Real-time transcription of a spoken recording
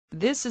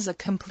This is a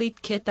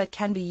complete kit that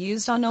can be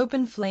used on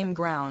open flame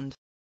ground.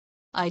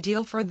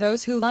 Ideal for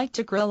those who like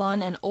to grill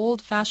on an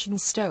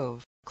old-fashioned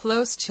stove,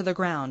 close to the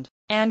ground,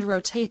 and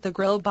rotate the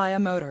grill by a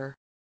motor.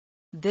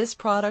 This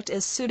product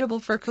is suitable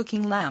for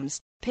cooking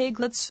lambs,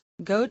 piglets,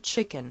 goat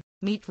chicken,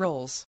 meat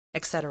rolls,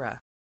 etc.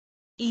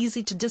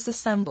 Easy to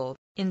disassemble,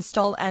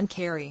 install and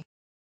carry.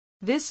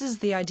 This is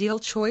the ideal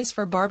choice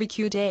for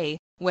barbecue day.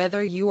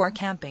 Whether you are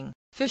camping,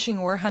 fishing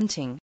or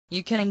hunting,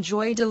 you can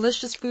enjoy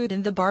delicious food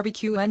in the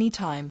barbecue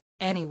anytime,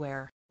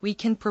 anywhere. We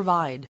can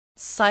provide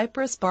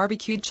Cypress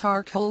barbecue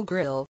charcoal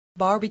grill,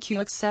 barbecue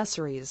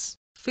accessories,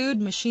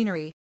 food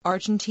machinery,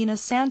 Argentina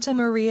Santa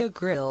Maria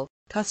grill,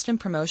 custom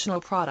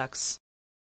promotional products,